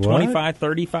target at 25,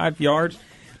 35 yards,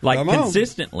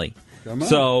 consistently.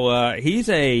 So he's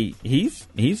one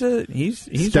to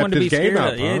be scared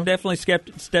of. He definitely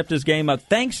stepped his game up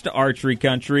thanks to archery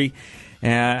country.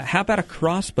 How about a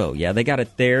crossbow? Yeah, they got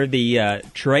it there. The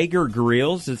Traeger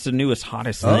grills. It's the newest,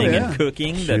 hottest thing in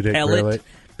cooking. The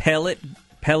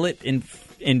pellet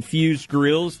infused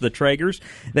grills, the Traegers.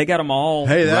 They got them all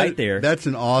right there. That's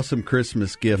an awesome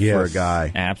Christmas gift for a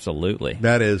guy. Absolutely.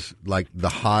 That is like the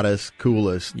hottest,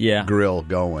 coolest grill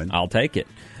going. I'll take it.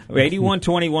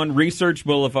 8121 Research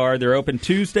Boulevard. They're open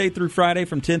Tuesday through Friday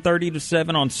from 10:30 to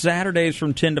 7. On Saturdays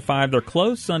from 10 to 5. They're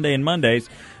closed Sunday and Mondays.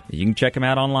 You can check them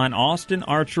out online,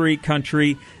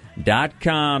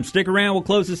 AustinArcheryCountry.com. Stick around. We'll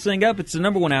close this thing up. It's the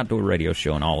 #1 outdoor radio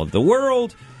show in all of the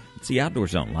world. It's the Outdoor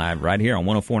Zone live right here on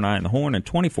 104.9 The Horn and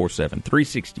 24/7,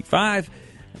 365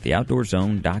 at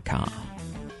theoutdoorzone.com.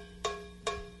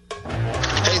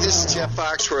 Hey, this is Jeff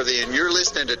Foxworthy, and you're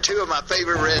listening to two of my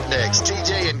favorite rednecks,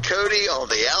 TJ and Cody, on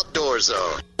the Outdoor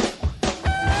Zone.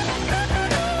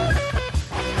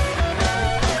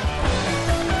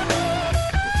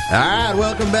 All right,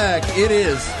 welcome back. It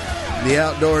is the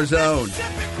Outdoor Zone,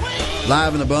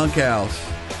 live in the bunkhouse.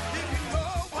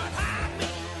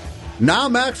 Now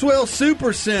Maxwell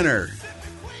Super Center.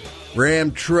 Ram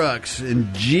trucks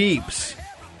and Jeeps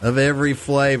of every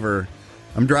flavor.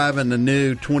 I'm driving the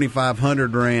new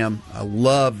 2500 Ram. I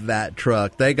love that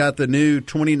truck. They got the new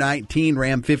 2019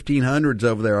 Ram 1500s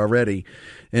over there already.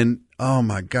 And, oh,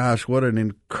 my gosh, what an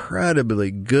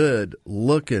incredibly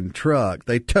good-looking truck.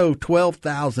 They tow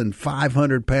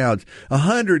 12,500 pounds,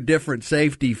 100 different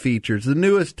safety features, the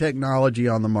newest technology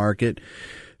on the market.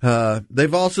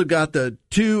 They've also got the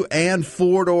 2- and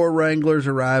 4-door Wranglers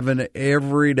arriving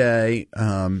every day.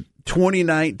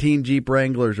 2019 Jeep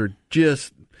Wranglers are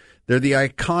they're the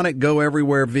iconic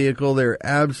go-everywhere vehicle. They're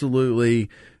absolutely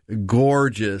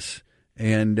gorgeous.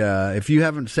 And if you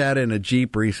haven't sat in a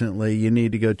Jeep recently, you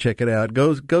need to go check it out.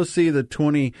 Go see the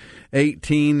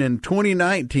 2018 and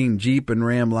 2019 Jeep and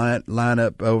Ram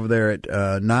lineup over there at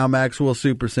Nile Maxwell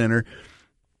Super Center.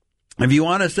 If you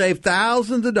want to save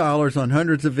thousands of dollars on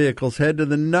hundreds of vehicles, head to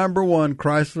the #1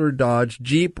 Chrysler Dodge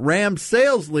Jeep Ram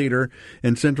sales leader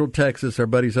in Central Texas. Our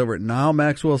buddies over at Nile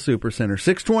Maxwell Super Center,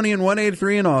 620 and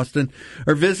 183 in Austin,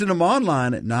 or visit them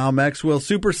online at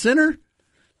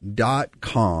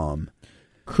NileMaxwellSuperCenter.com.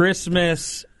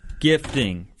 Christmas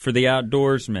gifting for the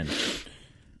outdoorsman.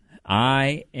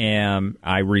 I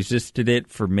resisted it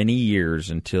for many years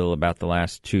until about the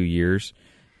last 2 years,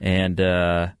 and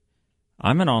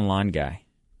I'm an online guy.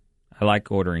 I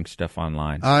like ordering stuff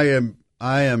online. I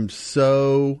am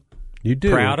so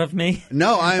proud of me.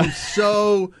 No, I am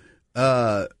so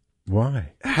why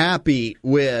happy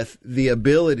with the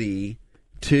ability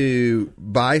to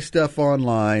buy stuff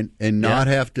online and not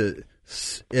have to.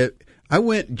 I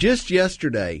went just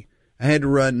yesterday. I had to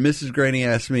run. Mrs. Greaney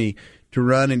asked me to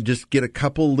run and just get a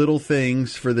couple little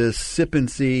things for this sip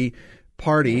and see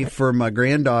party for my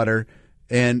granddaughter.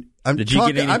 And I'm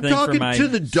talking to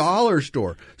the dollar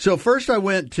store. So first I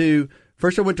went to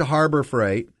Harbor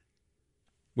Freight,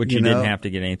 which you didn't have to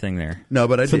get anything there. No,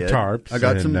 but I did. Some tarps. I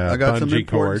got some important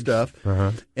cords. Stuff.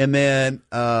 Uh-huh. And then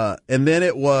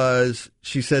it was.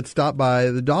 She said stop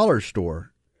by the dollar store.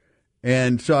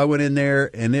 And so I went in there,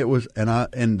 and it was,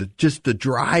 just the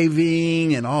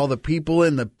driving and all the people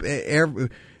in the air.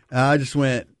 I just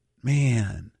went,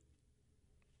 man.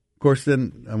 Of course,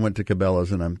 then I went to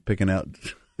Cabela's, and I'm picking out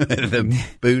the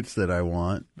boots that I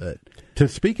want. But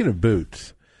speaking of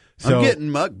boots, I'm getting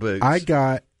muck boots. I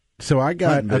got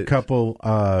a couple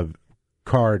of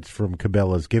cards from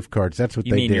Cabela's, gift cards. That's what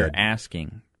they did. You're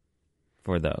asking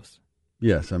for those?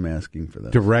 Yes, I'm asking for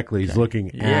that. Directly, he's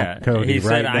looking at Cody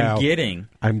right now.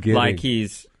 I'm getting. Like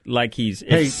he's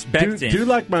expecting. Do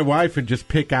like my wife and just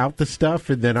pick out the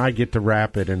stuff, and then I get to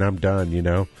wrap it, and I'm done, you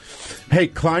know. Hey,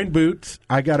 Klein boots,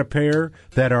 I got a pair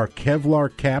that are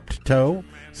Kevlar capped toe,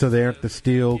 so they aren't the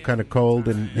steel kind of cold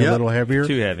and a little heavier.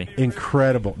 Too heavy.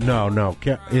 Incredible. No,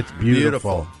 it's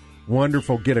beautiful.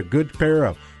 Wonderful. Get a good pair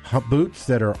of boots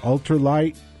that are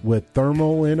ultralight with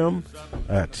thermal in them.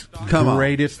 That's the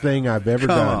greatest thing I've ever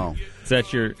done. Is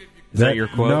that your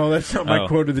quote? No, that's not my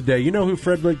quote of the day. You know who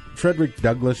Frederick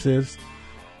Douglass is?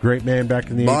 Great man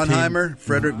back in the Bonheimer?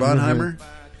 Frederick Bonheimer?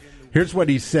 Mm-hmm. Here's what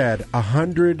he said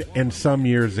 100 and some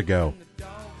years ago.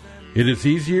 It is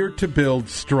easier to build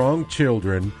strong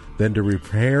children than to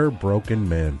repair broken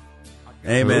men.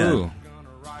 Amen. Ooh.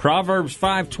 Proverbs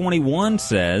 5:21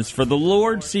 says, "For the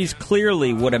Lord sees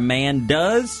clearly what a man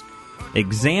does,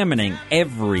 examining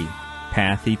every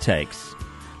path he takes.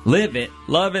 Live it,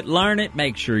 love it, learn it.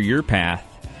 Make sure your path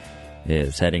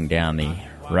is heading down the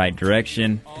right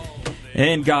direction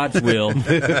in God's will.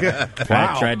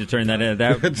 I tried to turn that in.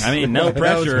 No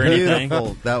pressure or anything.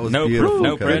 That was beautiful.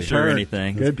 No pressure or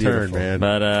anything. Good turn, man.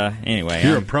 But anyway,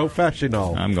 you're a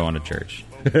professional. I'm going to church.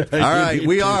 All right,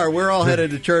 we are. We're all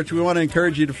headed to church. We want to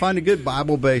encourage you to find a good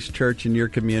Bible-based church in your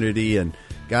community. And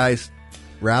guys,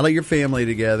 rally your family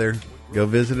together. Go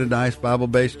visit a nice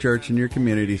Bible-based church in your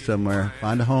community somewhere.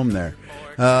 Find a home there.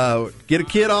 Get a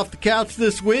kid off the couch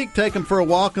this week. Take them for a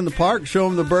walk in the park. Show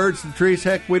them the birds, the trees.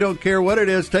 Heck, we don't care what it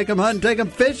is. Take them hunting. Take them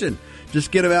fishing. Just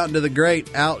get them out into the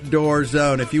great outdoor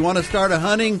zone. If you want to start a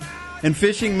hunting and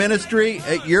fishing ministry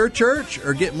at your church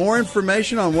or get more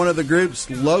information on one of the groups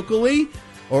locally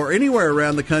or anywhere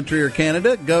around the country or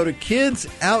Canada, go to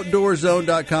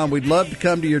kidsoutdoorzone.com. We'd love to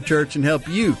come to your church and help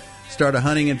you start a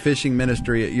hunting and fishing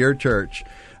ministry at your church.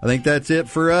 I think that's it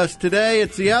for us today.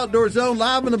 It's the Outdoor Zone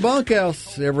live in the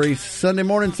bunkhouse every Sunday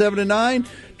morning, 7 to 9.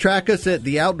 Track us at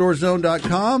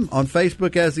theoutdoorzone.com, on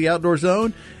Facebook as The Outdoor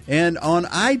Zone, and on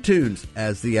iTunes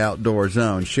as The Outdoor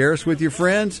Zone. Share us with your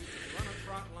friends.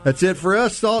 That's it for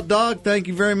us, Salt Dog. Thank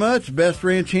you very much. Best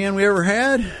ranch hand we ever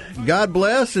had. God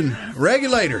bless, and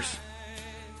regulators,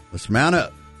 let's mount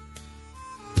up.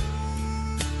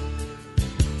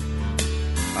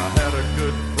 I had a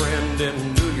good friend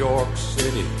in New York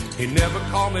City. He never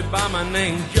called me by my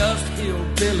name, just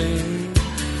Hillbilly.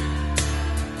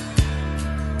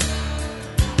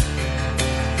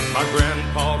 My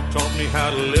grandpa taught me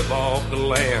how to live off the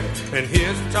land, and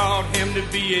his taught him to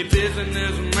be a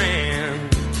businessman.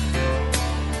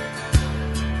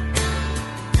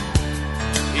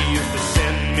 He used to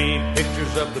send me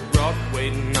pictures of the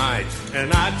Broadway nights,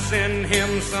 and I'd send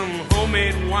him some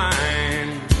homemade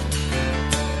wine.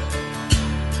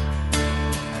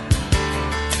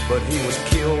 But he was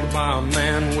killed by a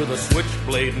man with a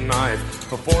switchblade knife.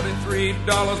 For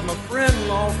 $43, my friend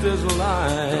lost his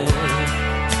life.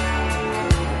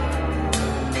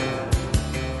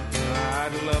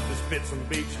 I'd love to spit some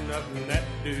beach nut in that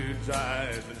dude's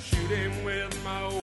eyes and shoot him with my old